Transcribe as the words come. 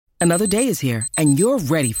Another day is here, and you're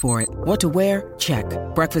ready for it. What to wear? Check.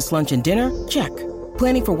 Breakfast, lunch, and dinner? Check.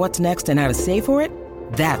 Planning for what's next and how to save for it?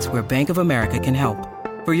 That's where Bank of America can help.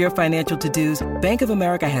 For your financial to-dos, Bank of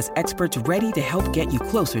America has experts ready to help get you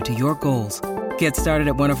closer to your goals. Get started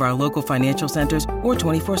at one of our local financial centers or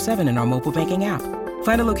 24/7 in our mobile banking app.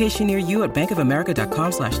 Find a location near you at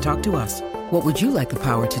bankofamerica.com/talktous. What would you like the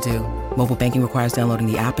power to do? Mobile banking requires downloading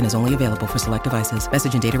the app and is only available for select devices.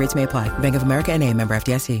 Message and data rates may apply. Bank of America N.A., member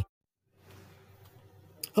FDIC.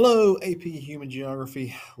 Hello, AP Human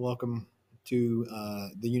Geography. Welcome to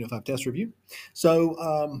the Unit 5 test review. So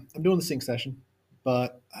I'm doing the sync session,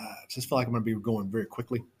 but I just feel like I'm going to be going very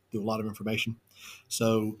quickly through a lot of information.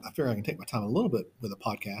 So I figure I can take my time a little bit with a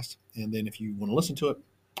podcast. And then if you want to listen to it,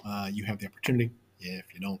 you have the opportunity.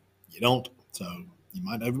 If you don't, you don't. So you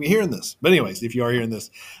might not be hearing this. But anyways, if you are hearing this,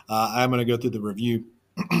 I'm going to go through the review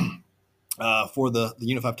for the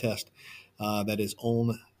Unit 5 test that is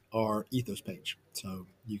on our ethos page. So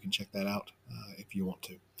you can check that out if you want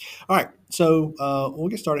to. All right, so we'll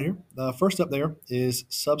get started here. First up there is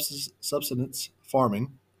subsistence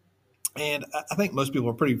farming. And I think most people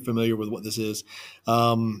are pretty familiar with what this is.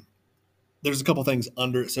 There's a couple things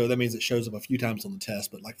under it, so that means it shows up a few times on the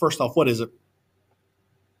test. But like, first off, what is it?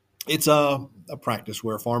 It's a practice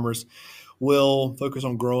where farmers will focus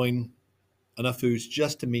on growing enough foods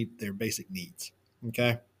just to meet their basic needs,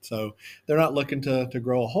 okay? So they're not looking to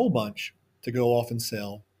grow a whole bunch to go off and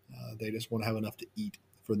sell. They just want to have enough to eat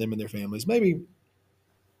for them and their families. Maybe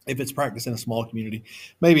if it's practiced in a small community,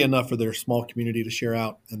 maybe enough for their small community to share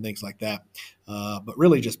out and things like that. But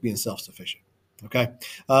really just being self-sufficient, okay?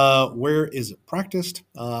 Where is it practiced?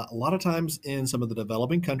 A lot of times in some of the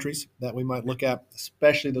developing countries that we might look at,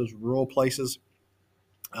 especially those rural places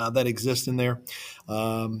that exist in there.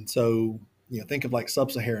 So, think of like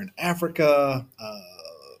sub-Saharan Africa,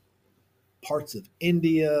 parts of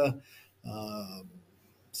India,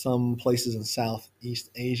 some places in Southeast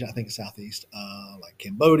Asia, I think it's Southeast, like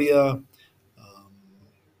Cambodia.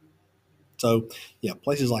 So,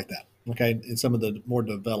 places like that, okay, in some of the more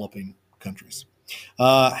developing countries.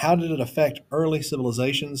 How did it affect early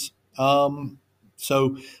civilizations?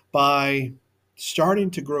 So by starting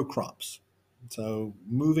to grow crops, so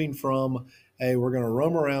moving from, hey, we're going to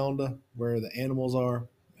roam around where the animals are,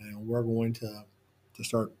 and we're going to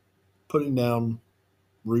start putting down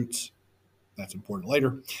roots. That's important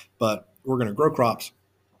later, but we're going to grow crops.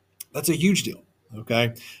 That's a huge deal,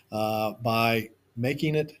 okay? By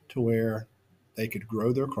making it to where they could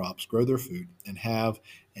grow their crops, grow their food, and have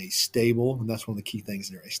a stable, and that's one of the key things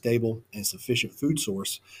there, a stable and sufficient food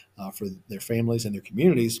source for their families and their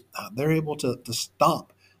communities, they're able to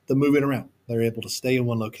stop the moving around. They're able to stay in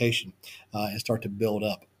one location and start to build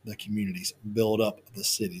up the communities, build up the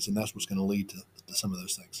cities, and that's what's going to lead to some of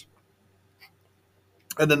those things.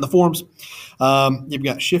 And then the forms, you've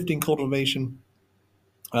got shifting cultivation,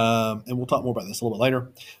 and we'll talk more about this a little bit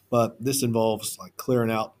later, but this involves like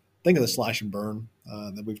clearing out, think of the slash and burn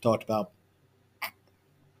that we've talked about,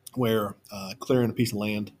 where clearing a piece of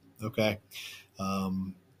land, okay,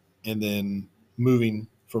 and then moving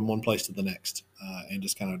from one place to the next and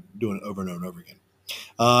just kind of doing it over and over and over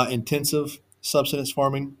again. Intensive subsistence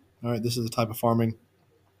farming, all right, this is the type of farming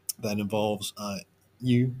that involves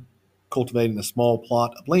you cultivating a small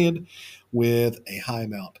plot of land with a high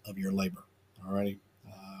amount of your labor, all righty?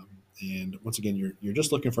 And once again, you're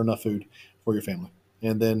just looking for enough food for your family.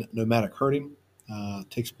 And then nomadic herding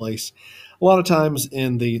takes place a lot of times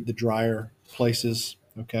in the drier places,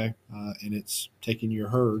 okay? And it's taking your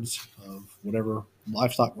herds of whatever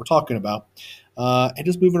livestock we're talking about and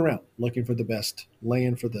just moving around, looking for the best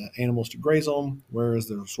land for the animals to graze on, where is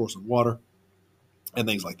their source of water, and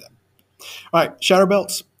things like that. All right, shadow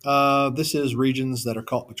belts. This is regions that are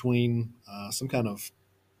caught between some kind of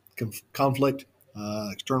conflict,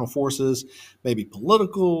 external forces, maybe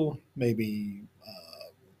political, maybe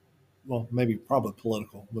probably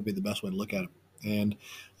political would be the best way to look at it. And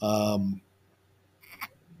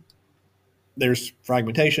there's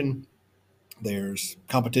fragmentation, there's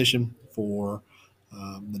competition for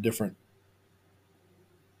the different,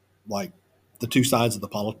 like the two sides of the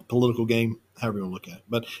political game, however you want to look at it.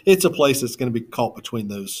 But it's a place that's going to be caught between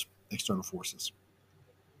those external forces.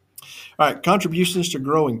 All right, contributions to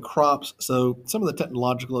growing crops. So some of the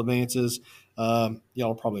technological advances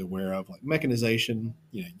y'all are probably aware of, like mechanization.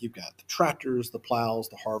 You've got the tractors, the plows,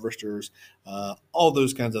 the harvesters, all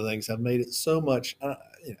those kinds of things have made it so much.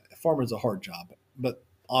 Farming's a hard job, but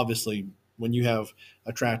obviously when you have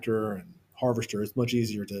a tractor and harvester, it's much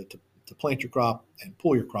easier to plant your crop and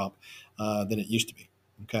pull your crop than it used to be.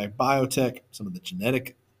 Okay, biotech, some of the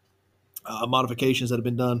genetic modifications that have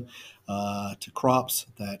been done to crops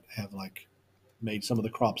that have made some of the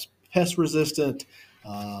crops pest resistant.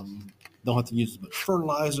 Don't have to use as much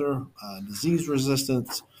fertilizer, disease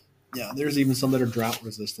resistance. Yeah, there's even some that are drought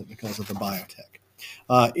resistant because of the biotech.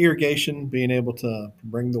 Irrigation, being able to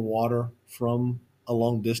bring the water from a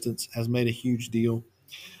long distance, has made a huge deal.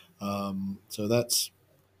 So that's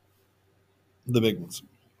the big ones.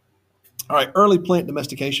 All right, early plant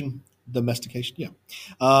domestication. Domestication,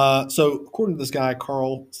 yeah. So according to this guy,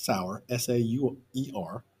 Carl Sauer,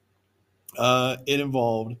 Sauer, it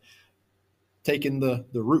involved taking the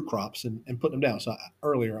root crops and putting them down. So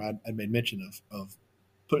earlier I made mention of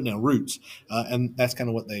putting down roots, and that's kind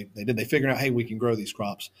of what they did. They figured out, hey, we can grow these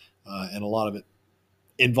crops, and a lot of it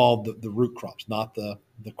involved the root crops, not the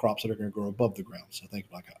crops that are going to grow above the ground. So think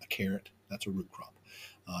like a carrot, that's a root crop,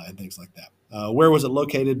 and things like that. Where was it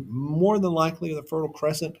located? More than likely the Fertile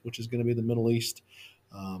Crescent, which is going to be the Middle East,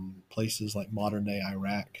 places like modern day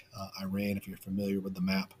Iraq, Iran, if you're familiar with the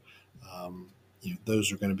map.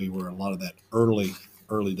 Those are going to be where a lot of that early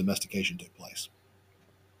domestication took place.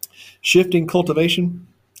 Shifting cultivation,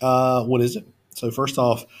 what is it? So first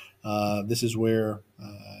off, this is where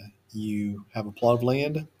you have a plot of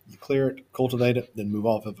land, you clear it, cultivate it, then move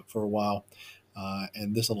off of it for a while.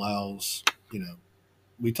 And this allows,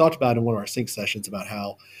 we talked about in one of our sync sessions about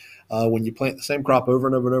how when you plant the same crop over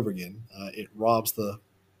and over and over again, it robs the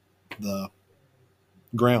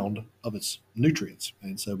ground of its nutrients.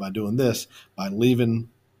 And so by doing this, by leaving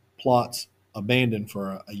plots abandoned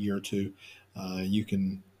for a year or two, you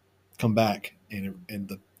can come back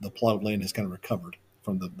and the plot of land has kind of recovered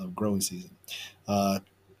from the growing season.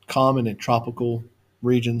 Common in tropical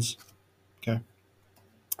regions, okay?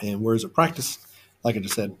 And where is it practiced? Like I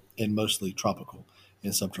just said, in mostly tropical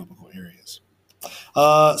and subtropical areas.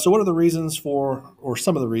 So what are the reasons for, or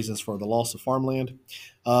some of the reasons for the loss of farmland?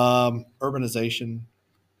 Urbanization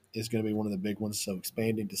is going to be one of the big ones. So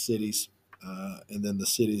expanding to cities, and then the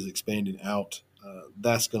cities expanding out.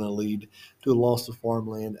 That's going to lead to a loss of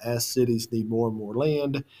farmland as cities need more and more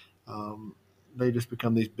land. They just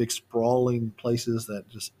become these big sprawling places that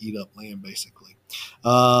just eat up land, basically.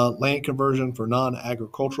 Land conversion for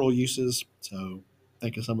non-agricultural uses. So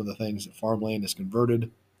think of some of the things that farmland is converted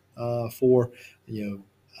for.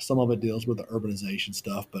 Some of it deals with the urbanization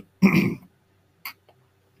stuff, but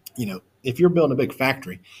if you're building a big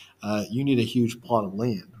factory, you need a huge plot of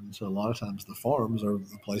land. And so a lot of times the farms are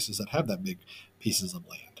the places that have that big pieces of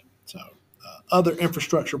land. So other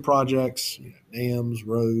infrastructure projects, dams,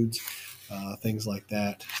 roads, things like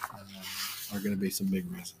that are going to be some big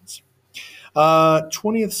reasons.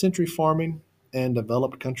 20th century farming and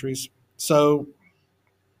developed countries. So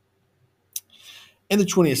in the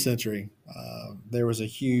 20th century, there was a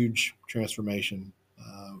huge transformation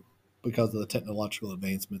because of the technological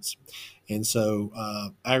advancements. And so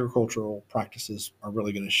agricultural practices are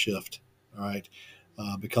really going to shift, all right,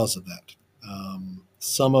 because of that.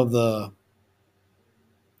 Some of the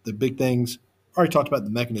big things, I already talked about the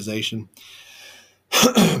mechanization.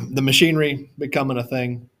 The machinery becoming a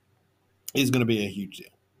thing is going to be a huge deal,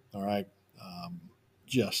 all right?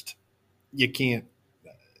 Just, you can't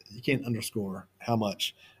underscore how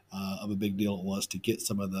much of a big deal it was to get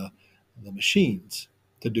some of the machines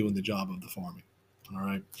to doing the job of the farming. All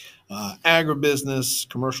right. Agribusiness,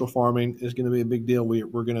 commercial farming is going to be a big deal.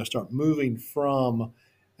 We're going to start moving from,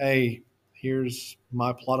 hey, here's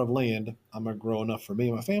my plot of land. I'm going to grow enough for me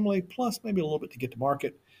and my family, plus maybe a little bit to get to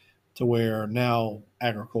market, to where now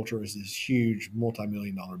agriculture is this huge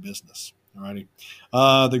multi-million-dollar business. All righty.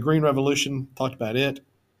 The Green Revolution, talked about it.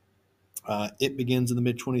 It begins in the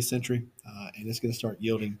mid-20th century, and it's going to start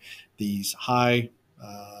yielding these high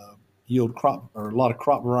yield crop, or a lot of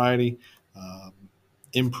crop variety,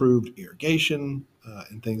 improved irrigation,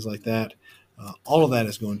 and things like that. All of that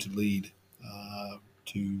is going to lead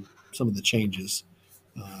to some of the changes.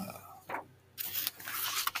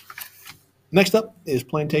 Next up is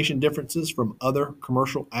plantation differences from other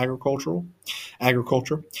commercial agriculture.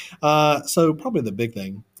 So probably the big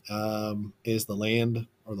thing is the land,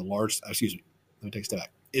 or the large, excuse me, let me take a step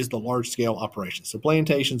back, is the large scale operations. So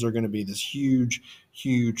plantations are going to be this huge,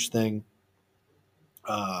 huge thing,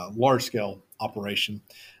 large scale operation.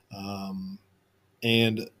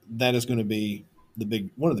 And that is going to be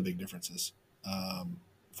one of the big differences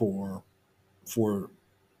for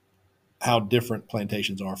how different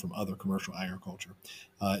plantations are from other commercial agriculture.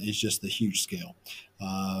 Is just the huge scale.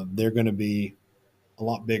 They're going to be a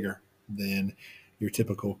lot bigger than your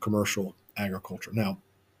typical commercial agriculture. Now,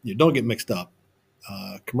 you don't get mixed up.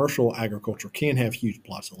 Commercial agriculture can have huge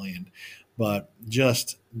plots of land, but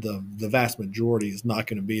just the vast majority is not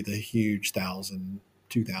going to be the huge 1,000,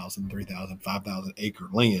 2,000, 3,000, 5,000 acre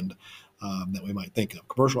land that we might think of.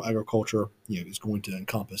 Commercial agriculture, is going to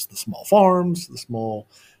encompass the small farms, the small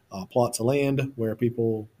plots of land where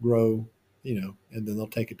people grow, and then they'll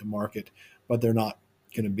take it to market, but they're not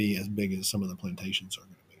going to be as big as some of the plantations are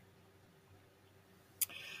going to be.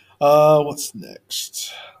 What's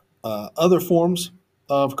next? Other forms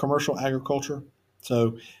of commercial agriculture.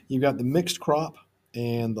 So you've got the mixed crop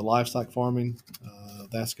and the livestock farming.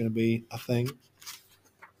 That's going to be a thing.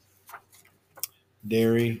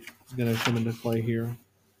 Dairy is going to come into play here.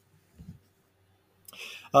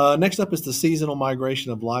 Next up is the seasonal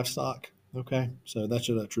migration of livestock. Okay, so that's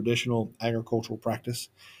a traditional agricultural practice,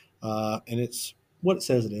 and it's what it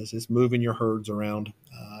says it is. It's moving your herds around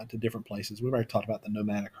to different places. We've already talked about the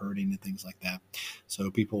nomadic herding and things like that.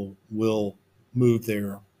 So people will move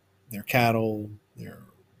their cattle, their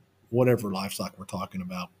whatever livestock we're talking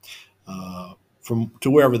about, from to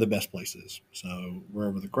wherever the best place is. So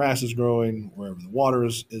wherever the grass is growing, wherever the water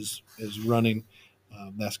is running,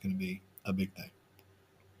 that's going to be a big thing.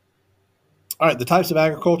 All right, the types of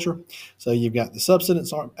agriculture. So you've got the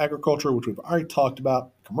subsistence agriculture, which we've already talked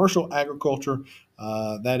about. Commercial agriculture,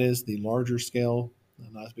 that is the larger scale,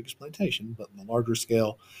 not as big as plantation, but the larger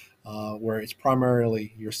scale, where it's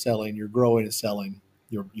primarily you're growing and selling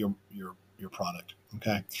your product.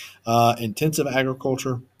 Okay, intensive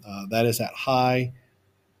agriculture, that is at high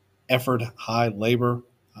effort, high labor,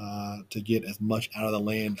 to get as much out of the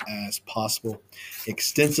land as possible.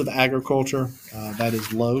 Extensive agriculture, that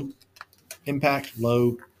is low impact,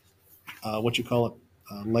 low,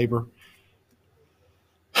 labor.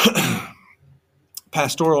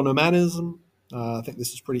 Pastoral nomadism. I think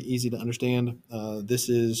this is pretty easy to understand. This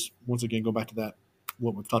is, once again, go back to that,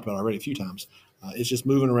 what we've talked about already a few times. It's just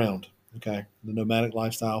moving around. Okay. The nomadic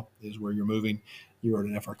lifestyle is where you're moving. You are at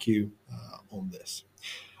an FRQ on this.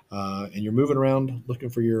 And you're moving around looking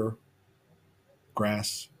for your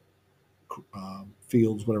grass,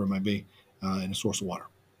 fields, whatever it might be, and a source of water.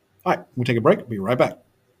 All right, we'll take a break. Be right back.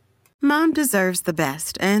 Mom deserves the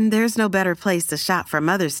best, and there's no better place to shop for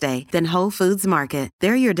Mother's Day than Whole Foods Market.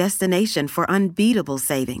 They're your destination for unbeatable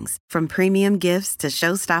savings, from premium gifts to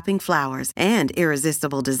show-stopping flowers and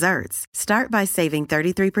irresistible desserts. Start by saving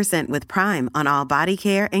 33% with Prime on all body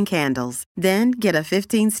care and candles. Then get a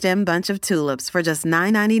 15-stem bunch of tulips for just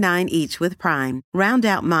 $9.99 each with Prime. Round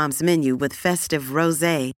out Mom's menu with festive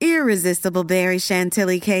rosé, irresistible berry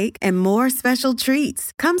chantilly cake, and more special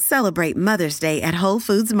treats. Come celebrate Mother's Day at Whole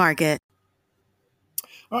Foods Market.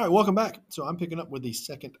 All right, welcome back. So I'm picking up with the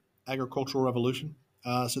second agricultural revolution.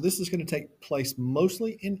 So this is going to take place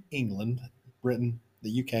mostly in England, Britain,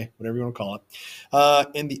 the UK, whatever you want to call it,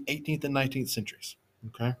 in the 18th and 19th centuries.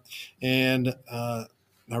 Okay, and I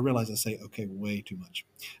realize I say okay way too much.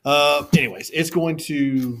 Anyways, it's going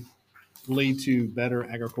to lead to better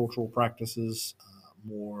agricultural practices,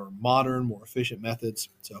 more modern, more efficient methods.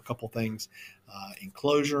 So a couple things.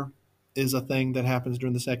 Enclosure is a thing that happens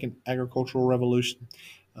during the second agricultural revolution.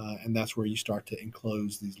 And that's where you start to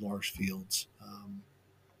enclose these large fields,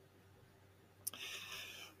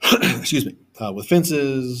 with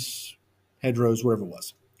fences, hedgerows, whatever it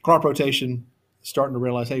was. Crop rotation, starting to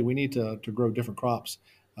realize, hey, we need to grow different crops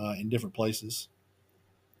in different places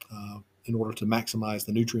in order to maximize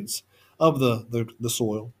the nutrients of the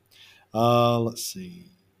soil. Let's see.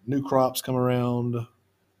 New crops come around.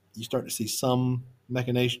 You start to see some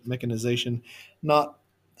mechanization, not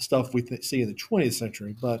stuff we see in the 20th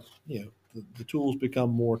century, but the tools become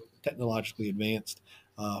more technologically advanced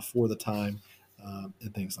for the time,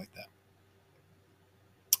 and things like that.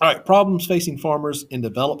 All right, problems facing farmers in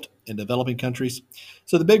developed and developing countries.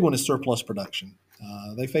 So the big one is surplus production.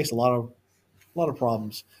 They face a lot of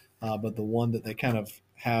problems, but the one that they kind of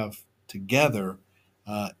have together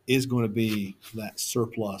is going to be that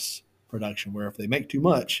surplus production, where if they make too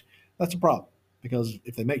much, that's a problem. Because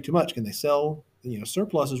if they make too much, can they sell?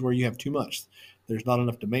 Surplus is where you have too much. There's not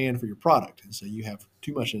enough demand for your product. And so you have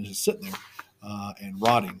too much and it's just sitting there and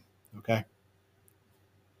rotting. Okay.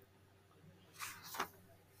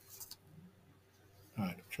 All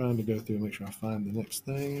right. I'm trying to go through and make sure I find the next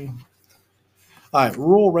thing. All right.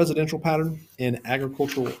 Rural residential pattern in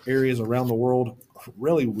agricultural areas around the world.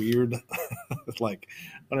 Really weird. Like,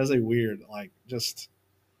 when I say weird, like just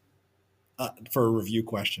for a review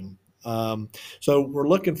question. So we're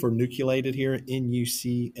looking for nucleated here,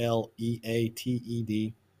 Nucleated.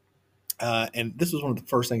 And this was one of the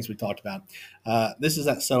first things we talked about. This is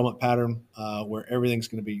that settlement pattern where everything's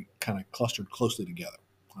going to be kind of clustered closely together.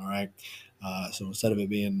 All right. So instead of it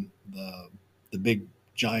being the big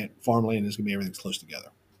giant farmland, it's going to be everything's close together.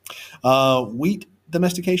 Wheat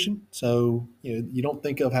domestication. So you don't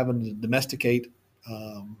think of having to domesticate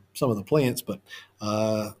some of the plants, but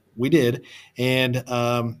we did, and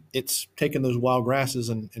it's taken those wild grasses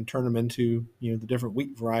and turned them into the different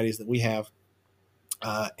wheat varieties that we have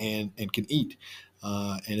and can eat.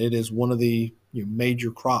 And it is one of the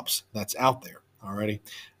major crops that's out there already.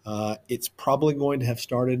 It's probably going to have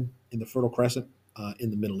started in the Fertile Crescent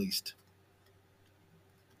in the Middle East.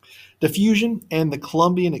 Diffusion and the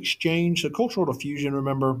Columbian exchange. So cultural diffusion,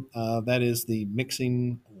 remember, that is the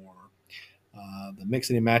mixing or the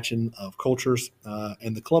mixing and matching of cultures.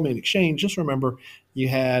 And the Columbian exchange, just remember, you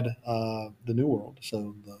had the New World,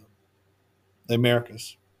 so the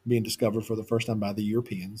Americas being discovered for the first time by the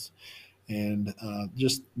Europeans. And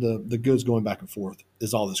just the goods going back and forth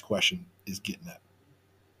is all this question is getting at.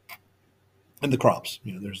 And the crops,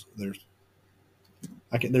 there's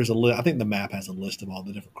a list. I think the map has a list of all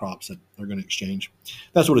the different crops that are going to exchange.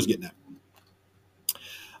 That's what it's getting at.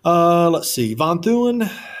 Let's see, Von Thuen,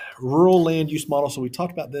 rural land use model. So we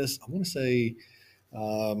talked about this, I want to say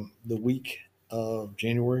the week of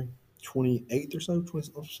January 28th or so.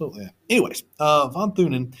 20, so yeah. Anyways, Von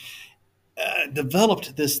Thuen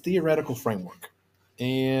developed this theoretical framework,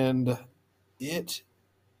 and it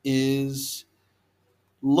is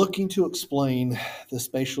looking to explain the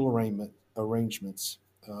spatial arrangements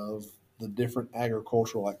of the different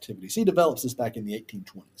agricultural activities. He develops this back in the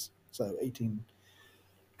 1820s. So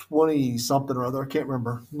 1820 something or other, I can't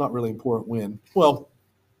remember, not really important when. Well,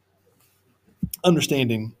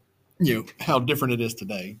 understanding, how different it is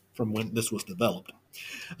today from when this was developed.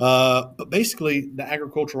 But basically, the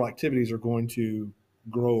agricultural activities are going to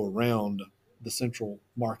grow around the central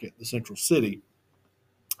market, the central city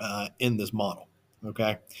in this model.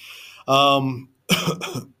 Okay.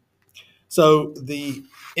 So the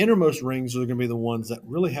innermost rings are going to be the ones that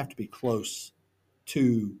really have to be close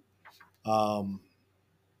to the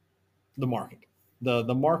market.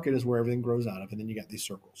 The market is where everything grows out of, and then you got these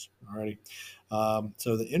circles. Alrighty.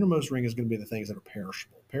 So the innermost ring is going to be the things that are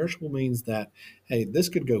perishable. Perishable means that, hey, this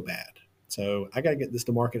could go bad. So I got to get this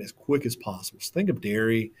to market as quick as possible. So think of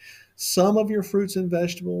dairy, some of your fruits and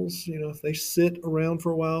vegetables, if they sit around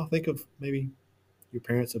for a while, think of maybe your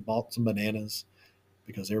parents have bought some bananas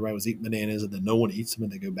because everybody was eating bananas and then no one eats them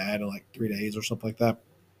and they go bad in like 3 days or something like that.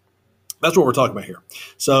 That's what we're talking about here.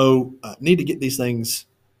 So need to get these things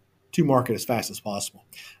to market as fast as possible.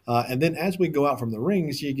 And then as we go out from the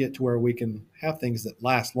rings, you get to where we can have things that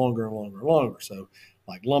last longer and longer and longer. So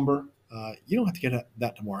like lumber, you don't have to get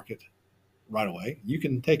that to market right away. You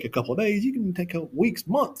can take a couple of days, you can take weeks,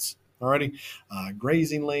 months. Alrighty,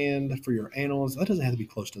 grazing land for your animals, that doesn't have to be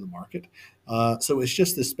close to the market. So it's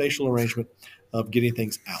just this spatial arrangement of getting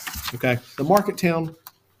things out. Okay, the market town,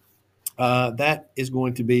 that is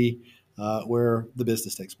going to be where the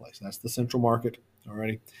business takes place. That's the central market.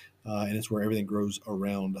 Alrighty, and it's where everything grows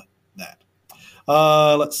around that.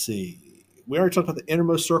 Let's see. We already talked about the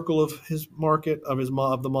innermost circle of his market of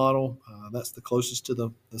the model. That's the closest to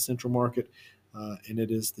the central market, and it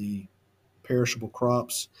is the perishable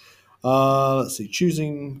crops. Let's see,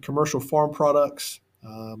 choosing commercial farm products.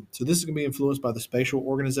 So this is going to be influenced by the spatial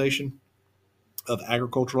organization of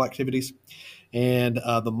agricultural activities. And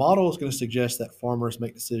the model is going to suggest that farmers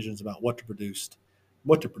make decisions about what to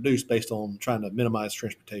produce based on trying to minimize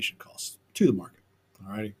transportation costs to the market.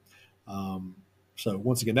 All righty. So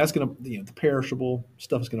once again, that's going to, the perishable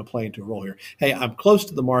stuff is going to play into a role here. Hey, I'm close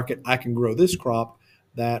to the market. I can grow this crop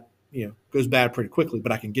that, goes bad pretty quickly,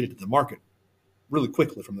 but I can get it to the market really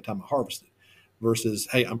quickly from the time I harvest it, versus,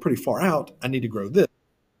 hey, I'm pretty far out. I need to grow this.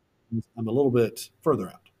 I'm a little bit further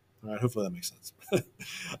out. All right, hopefully that makes sense.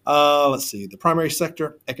 Let's see, the primary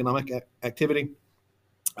sector, economic activity.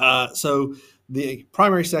 So the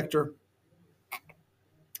primary sector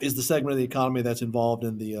is the segment of the economy that's involved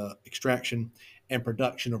in the extraction and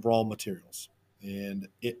production of raw materials. And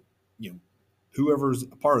it, whoever's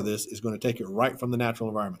a part of this is going to take it right from the natural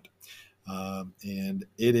environment. And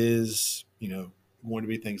it is, going to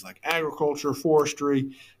be things like agriculture,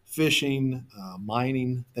 forestry, fishing,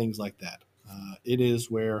 mining, things like that. It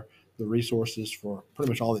is where the resources for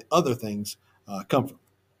pretty much all the other things come from.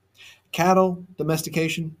 Cattle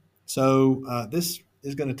domestication. So this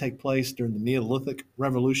is going to take place during the Neolithic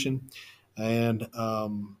Revolution, and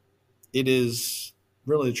it is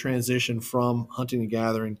really a transition from hunting and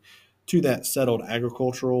gathering to that settled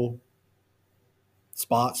agricultural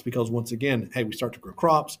spots, because once again, hey, we start to grow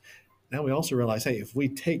crops. Now we also realize, hey, if we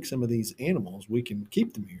take some of these animals, we can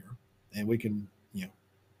keep them here, and we can,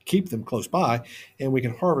 keep them close by, and we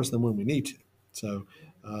can harvest them when we need to. So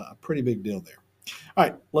a pretty big deal there. All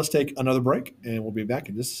right, let's take another break, and we'll be back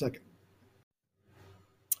in just a second.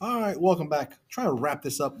 All right, welcome back. Try to wrap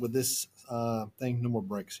this up with this thing. No more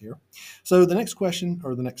breaks here. So the next question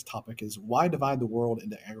or the next topic is why divide the world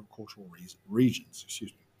into agricultural regions? Excuse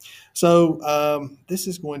me. So this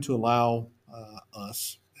is going to allow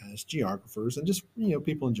us as geographers and just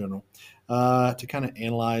people in general to kind of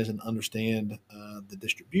analyze and understand the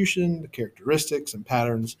distribution, the characteristics, and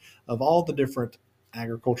patterns of all the different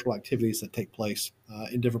agricultural activities that take place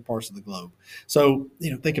in different parts of the globe. So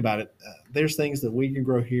think about it. There's things that we can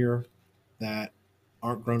grow here that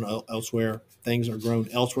aren't grown elsewhere. Things are grown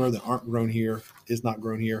elsewhere that aren't grown here, is not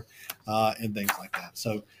grown here, and things like that.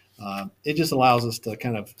 So it just allows us to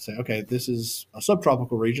kind of say, okay, this is a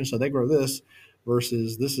subtropical region, so they grow this,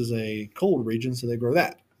 versus this is a cold region, so they grow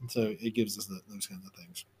that. And so it gives us those kinds of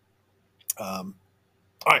things. All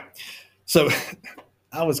right. So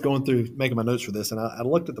I was going through making my notes for this, and I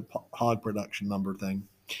looked at the hog production number thing.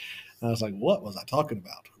 And I was like, what was I talking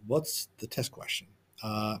about? What's the test question?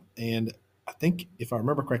 And I think if I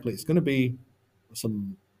remember correctly, it's going to be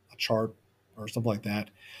a chart or something like that.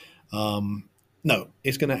 No,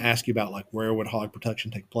 it's going to ask you about like where would hog production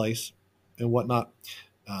take place and whatnot.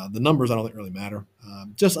 The numbers I don't think really matter.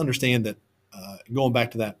 Just understand that going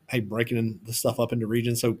back to that, hey, breaking the stuff up into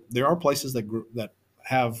regions. So there are places that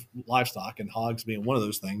have livestock, and hogs being one of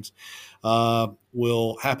those things,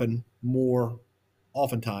 will happen more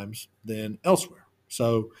oftentimes than elsewhere.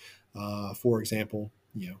 So, for example,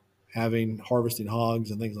 having harvesting hogs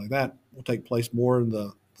and things like that will take place more in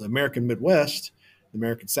the American Midwest, the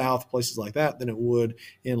American South, places like that, than it would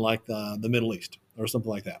in like the Middle East or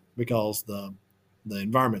something like that, because the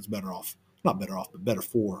environment's better off, not better off, but better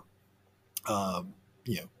for,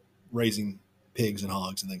 raising pigs and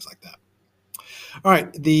hogs and things like that. All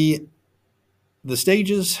right, the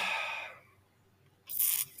stages.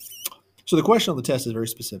 So the question on the test is very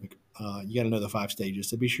specific. You got to know the 5 stages,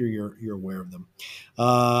 so be sure you're aware of them.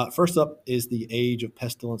 First up is the age of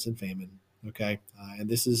pestilence and famine. Okay, and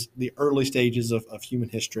this is the early stages of human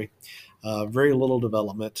history. Very little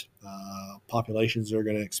development. Populations are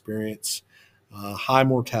going to experience high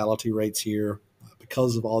mortality rates here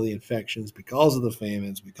because of all the infections, because of the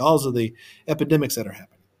famines, because of the epidemics that are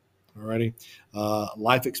happening. Alrighty,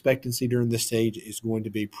 life expectancy during this stage is going to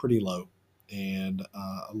be pretty low, and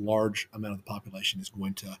a large amount of the population is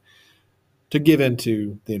going to give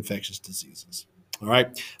into the infectious diseases. All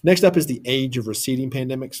right, next up is the age of receding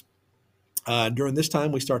pandemics. During this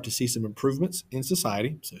time, we start to see some improvements in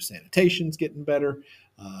society. So sanitation's getting better,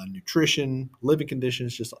 nutrition, living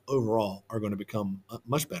conditions just overall are going to become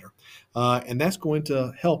much better. And that's going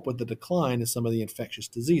to help with the decline in some of the infectious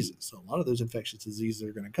diseases. So a lot of those infectious diseases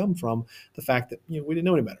are going to come from the fact that we didn't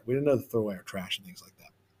know any better. We didn't know to throw away our trash and things like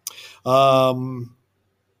that.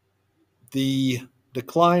 The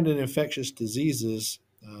decline in infectious diseases,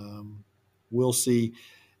 we'll see.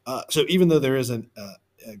 So even though there is a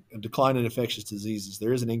decline in infectious diseases,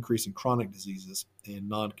 there is an increase in chronic diseases and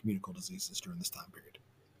non-communicable diseases during this time period.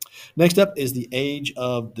 Next up is the age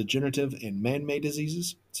of degenerative and man-made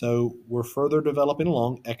diseases. So we're further developing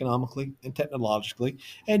along economically and technologically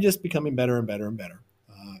and just becoming better and better and better,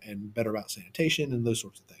 and better about sanitation and those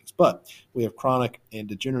sorts of things. But we have chronic and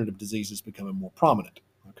degenerative diseases becoming more prominent.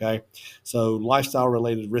 Okay, so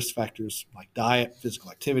lifestyle-related risk factors like diet,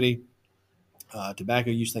 physical activity,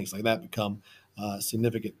 tobacco use, things like that become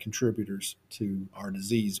significant contributors to our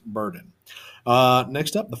disease burden.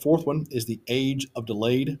 Next up, the fourth one is the age of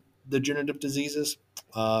delayed degenerative diseases.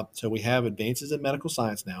 So we have advances in medical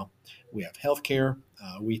science now. We have healthcare.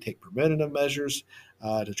 We take preventative measures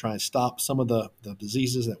to try and stop some of the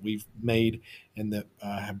diseases that we've made and that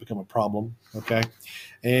have become a problem. Okay,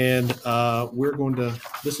 and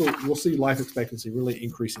we'll see life expectancy really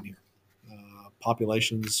increasing here.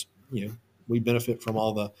 Populations, we benefit from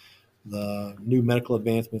all the new medical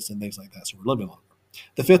advancements and things like that, so we're living longer.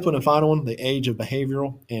 The fifth one and final one, the age of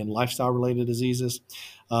behavioral and lifestyle-related diseases.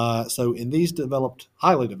 So in these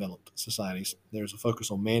highly developed societies, there's a focus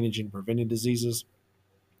on managing and preventing diseases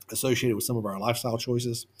associated with some of our lifestyle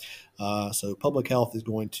choices. So public health is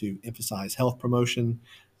going to emphasize health promotion,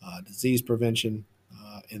 disease prevention,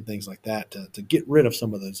 and things like that to get rid of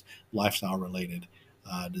some of those lifestyle-related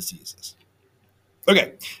diseases.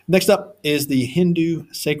 Okay, next up is the Hindu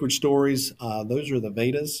sacred stories. Those are the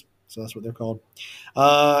Vedas, so that's what they're called.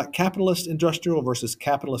 Capitalist industrial versus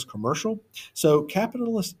capitalist commercial. So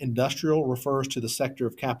capitalist industrial refers to the sector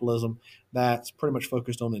of capitalism that's pretty much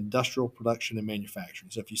focused on industrial production and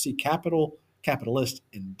manufacturing. So if you see capitalist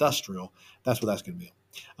industrial, that's what that's going to be.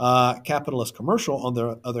 Capitalist commercial, on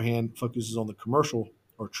the other hand, focuses on the commercial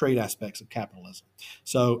or trade aspects of capitalism.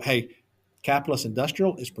 So, hey, capitalist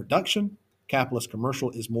industrial is production. Capitalist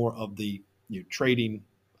commercial is more of the trading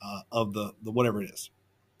of the whatever it is.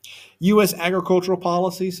 U.S. agricultural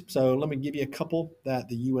policies. So let me give you a couple that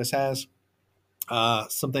the U.S. has.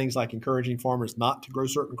 Some things like encouraging farmers not to grow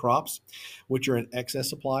certain crops, which are in excess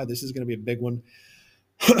supply. This is going to be a big one.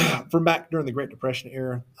 From back during the Great Depression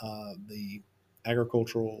era, the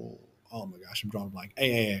agricultural, oh my gosh, I'm drawing a blank.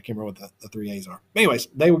 AAA, I can't remember what the three A's are. Anyways,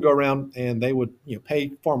 they would go around and they would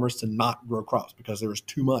pay farmers to not grow crops because there was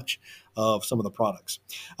too much of some of the products.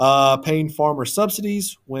 Paying farmers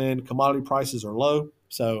subsidies when commodity prices are low.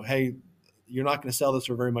 So, hey, you're not going to sell this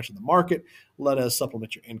for very much in the market. Let us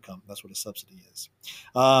supplement your income. That's what a subsidy is.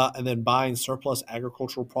 And then buying surplus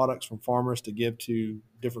agricultural products from farmers to give to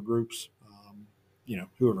different groups,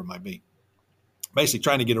 whoever it might be. Basically,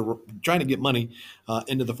 trying to get money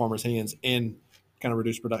into the farmer's hands and kind of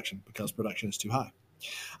reduce production because production is too high.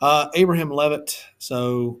 Abraham Levitt.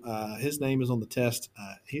 So his name is on the test.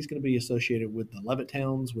 He's going to be associated with the Levitt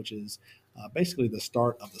towns, which is basically the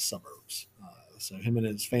start of the suburbs. So him and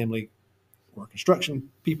his family were construction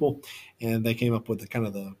people, and they came up with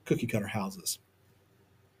the cookie cutter houses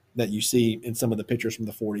that you see in some of the pictures from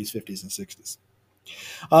the 40s, 50s, and 60s.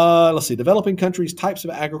 Let's see, developing countries, types of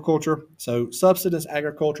agriculture. So subsistence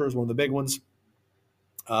agriculture is one of the big ones.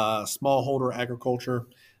 Smallholder agriculture,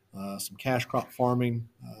 some cash crop farming.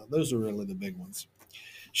 Those are really the big ones.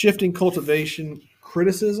 Shifting cultivation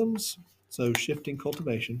criticisms. So shifting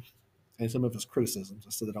cultivation, and some of it's criticisms. I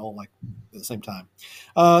said it all at the same time.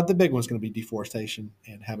 The big one's going to be deforestation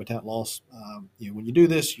and habitat loss. When you do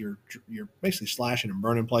this, you're basically slashing and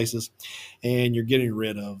burning places, and you're getting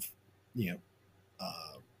rid of, you're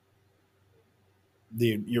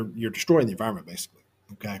destroying the environment basically.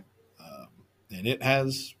 Okay, and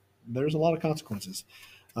there's a lot of consequences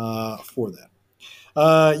for that.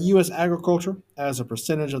 U.S. agriculture as a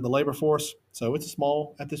percentage of the labor force. So it's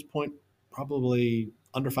small at this point, probably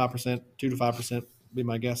under 5%, 2 to 5% be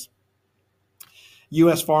my guess.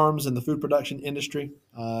 U.S. farms and the food production industry.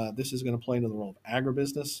 This is going to play into the role of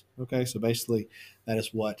agribusiness. Okay, so basically that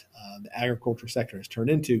is what the agriculture sector has turned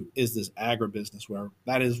into, is this agribusiness, where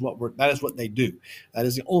that is what they do. That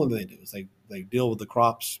is the only thing they do, is they deal with the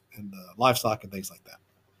crops and the livestock and things like that.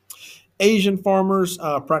 Asian farmers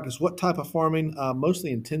practice what type of farming?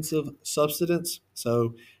 Mostly intensive subsistence.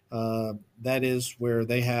 So that is where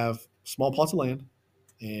they have small plots of land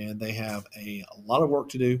and they have a lot of work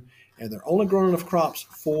to do, and they're only growing enough crops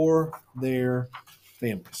for their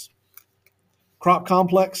families. Crop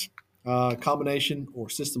complex, combination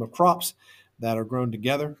or system of crops that are grown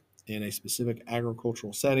together in a specific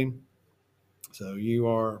agricultural setting. So you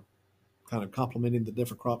are kind of complementing the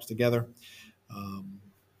different crops together.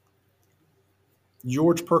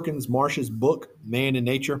 George Perkins Marsh's book, Man and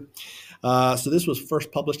Nature. So this was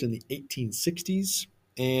first published in the 1860s,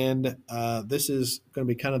 and this is going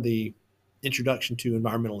to be kind of the introduction to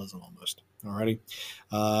environmentalism almost. Alrighty.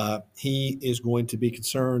 He is going to be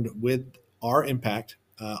concerned with our impact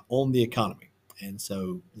on the economy. And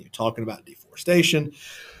so talking about deforestation,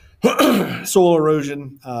 soil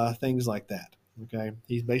erosion, things like that. Okay.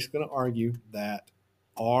 He's basically going to argue that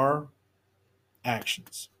our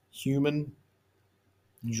actions,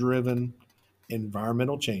 human-driven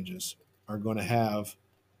environmental changes, are going to have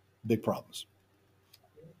big problems.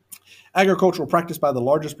 Agricultural practice by the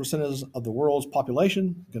largest percentage of the world's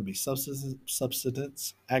population going to be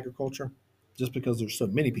subsistence agriculture, just because there's so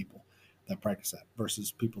many people that practice that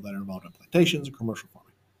versus people that are involved in plantations or commercial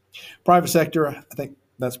farming. Private sector, I think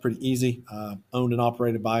that's pretty easy. Owned and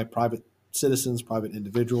operated by private citizens, private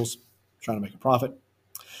individuals trying to make a profit.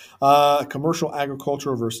 Commercial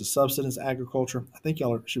agriculture versus subsistence agriculture. I think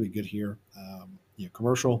y'all should be good here.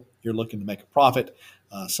 Commercial, you're looking to make a profit.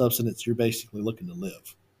 Subsistence, you're basically looking to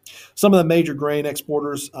live. Some of the major grain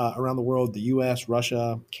exporters around the world, the U.S.,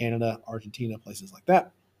 Russia, Canada, Argentina, places like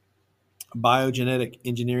that. Biogenetic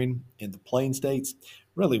engineering in the Plain States.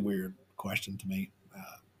 Really weird question to me.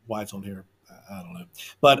 Why it's on here, I don't know.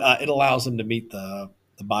 But it allows them to meet the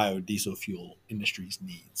biodiesel fuel industry's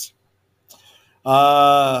needs. I'm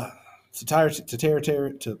not going to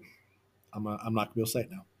be able to say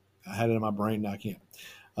it now. I had it in my brain, now I can't.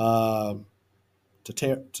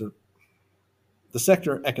 The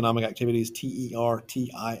sector economic activities,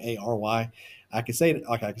 TERTIARY. I can say it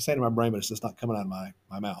in my brain, but it's just not coming out of my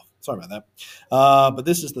mouth. Sorry about that. But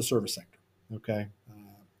this is the service sector. Okay,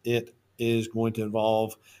 it is going to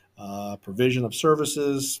involve provision of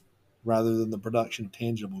services rather than the production of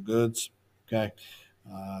tangible goods. Okay,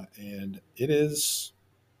 and it's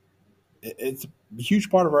a huge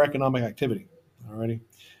part of our economic activity. Alrighty,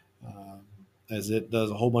 as it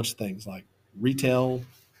does a whole bunch of things like retail,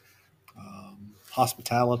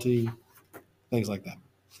 hospitality, things like that.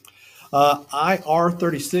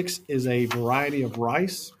 IR36 is a variety of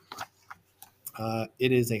rice.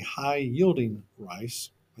 It is a high yielding rice,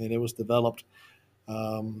 and it was developed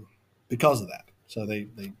because of that. So they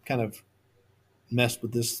kind of messed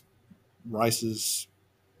with this rice's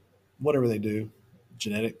whatever they do,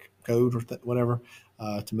 genetic code or whatever,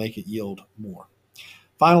 to make it yield more.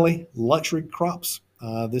 Finally, luxury crops.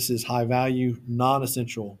 This is high value, non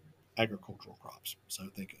essential agricultural crops. So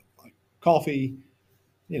think of like coffee.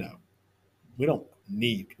 You know, we don't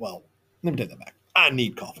need, well, let me take that back. I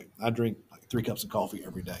need coffee. I drink like 3 cups of coffee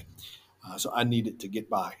every day. So I need it to get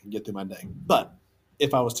by and get through my day. But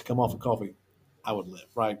if I was to come off of coffee, I would live,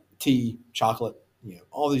 right? Tea, chocolate,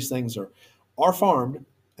 all these things are farmed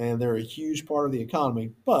and they're a huge part of the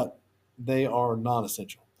economy, but they are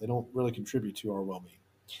non-essential. They don't really contribute to our well-being.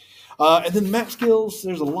 And then map skills,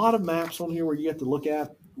 there's a lot of maps on here where you have to look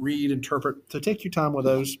at, read, interpret. So take your time with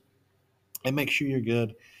those and make sure you're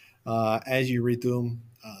good as you read through them.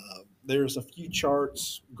 There's a few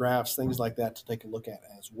charts, graphs, things like that to take a look at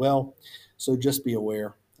as well. So just be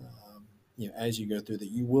aware, as you go through that,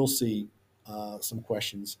 you will see some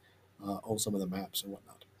questions on some of the maps and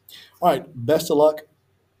whatnot. All right, best of luck.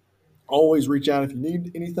 Always reach out if you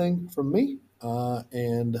need anything from me,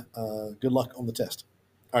 and good luck on the test.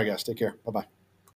 All right, guys, take care. Bye-bye.